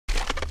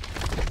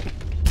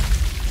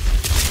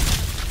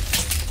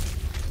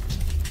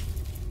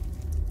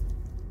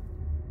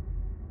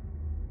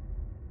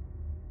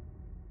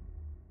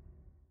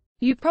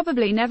You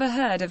probably never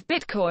heard of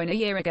Bitcoin a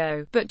year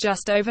ago, but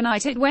just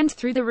overnight it went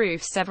through the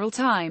roof several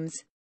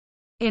times.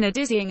 In a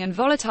dizzying and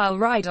volatile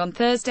ride on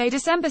Thursday,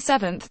 December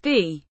 7th,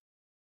 the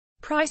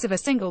price of a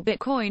single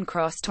Bitcoin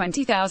crossed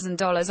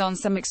 $20,000 on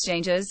some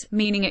exchanges,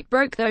 meaning it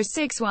broke those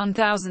six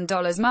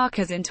 $1,000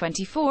 markers in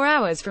 24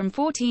 hours from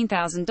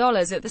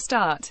 $14,000 at the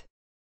start.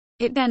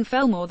 It then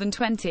fell more than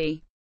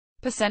 20%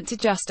 to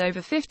just over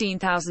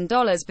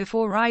 $15,000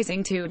 before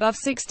rising to above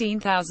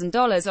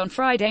 $16,000 on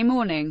Friday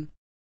morning.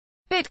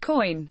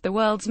 Bitcoin, the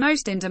world's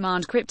most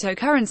in-demand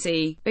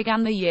cryptocurrency,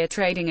 began the year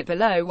trading at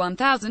below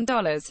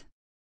 $1,000.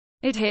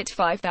 It hit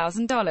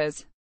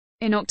 $5,000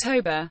 in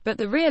October, but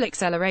the real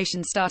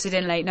acceleration started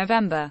in late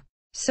November.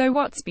 So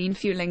what's been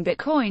fueling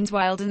Bitcoin's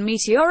wild and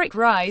meteoric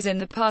rise in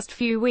the past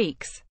few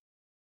weeks?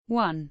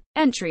 1.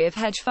 Entry of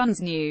hedge funds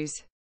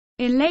news.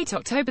 In late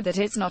October that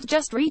it's not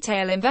just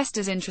retail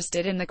investors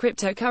interested in the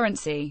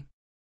cryptocurrency.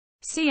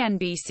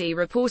 CNBC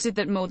reported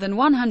that more than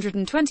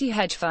 120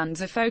 hedge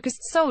funds are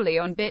focused solely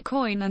on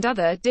Bitcoin and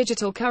other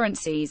digital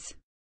currencies.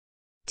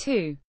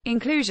 2.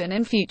 Inclusion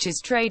in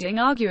futures trading,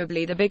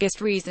 arguably the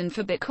biggest reason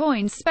for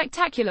Bitcoin's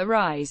spectacular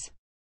rise.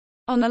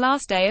 On the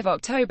last day of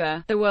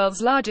October, the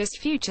world's largest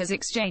futures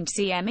exchange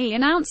CME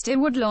announced it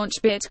would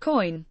launch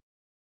Bitcoin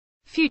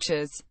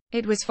futures.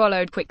 It was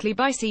followed quickly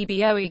by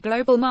CBOE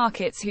Global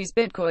Markets, whose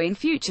Bitcoin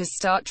futures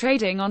start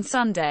trading on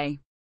Sunday.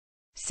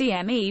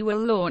 CME will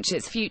launch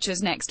its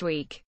futures next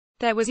week.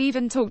 There was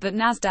even talk that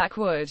Nasdaq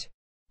would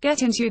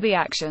get into the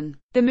action.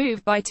 The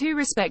move by two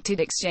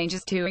respected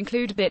exchanges to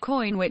include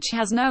Bitcoin, which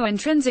has no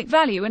intrinsic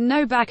value and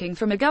no backing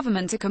from a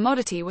government or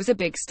commodity, was a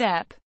big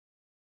step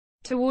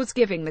towards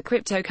giving the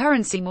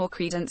cryptocurrency more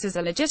credence as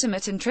a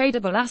legitimate and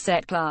tradable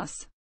asset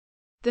class.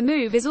 The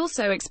move is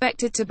also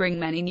expected to bring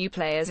many new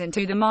players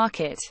into the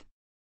market.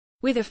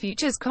 With a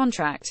futures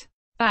contract,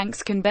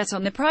 banks can bet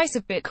on the price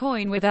of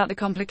Bitcoin without the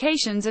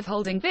complications of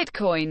holding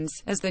Bitcoins,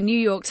 as the New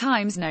York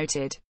Times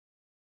noted.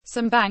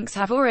 Some banks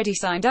have already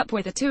signed up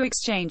with the two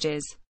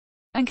exchanges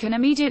and can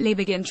immediately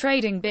begin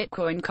trading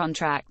Bitcoin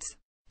contracts.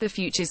 The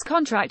futures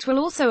contract will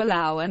also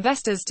allow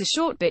investors to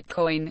short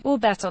Bitcoin, or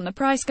bet on the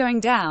price going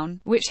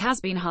down, which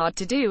has been hard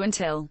to do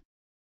until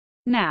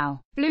now.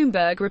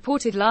 Bloomberg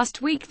reported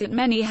last week that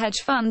many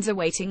hedge funds are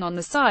waiting on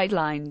the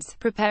sidelines,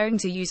 preparing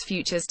to use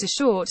futures to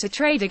short a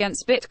trade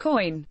against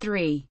Bitcoin.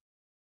 3.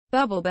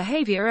 Bubble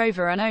behavior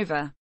over and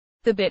over.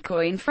 The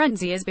Bitcoin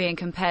frenzy is being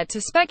compared to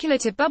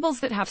speculative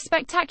bubbles that have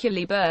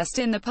spectacularly burst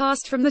in the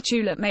past, from the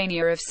tulip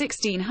mania of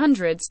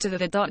 1600s to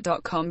the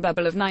dot-com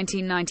bubble of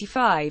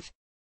 1995.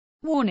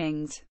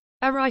 Warnings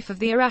are rife of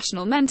the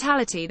irrational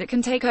mentality that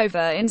can take over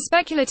in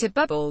speculative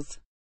bubbles.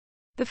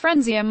 The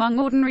frenzy among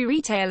ordinary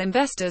retail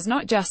investors,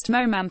 not just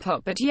mom and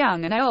pop but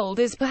young and old,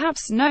 is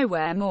perhaps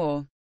nowhere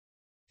more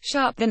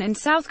sharp than in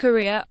South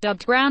Korea,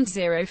 dubbed Ground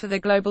Zero for the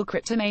global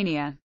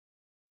cryptomania.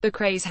 The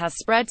craze has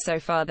spread so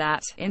far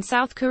that, in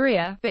South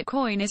Korea,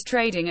 Bitcoin is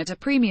trading at a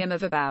premium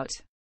of about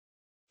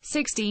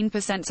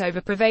 16%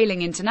 over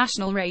prevailing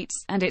international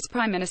rates, and its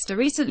prime minister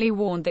recently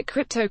warned that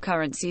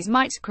cryptocurrencies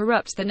might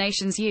corrupt the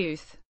nation's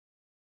youth.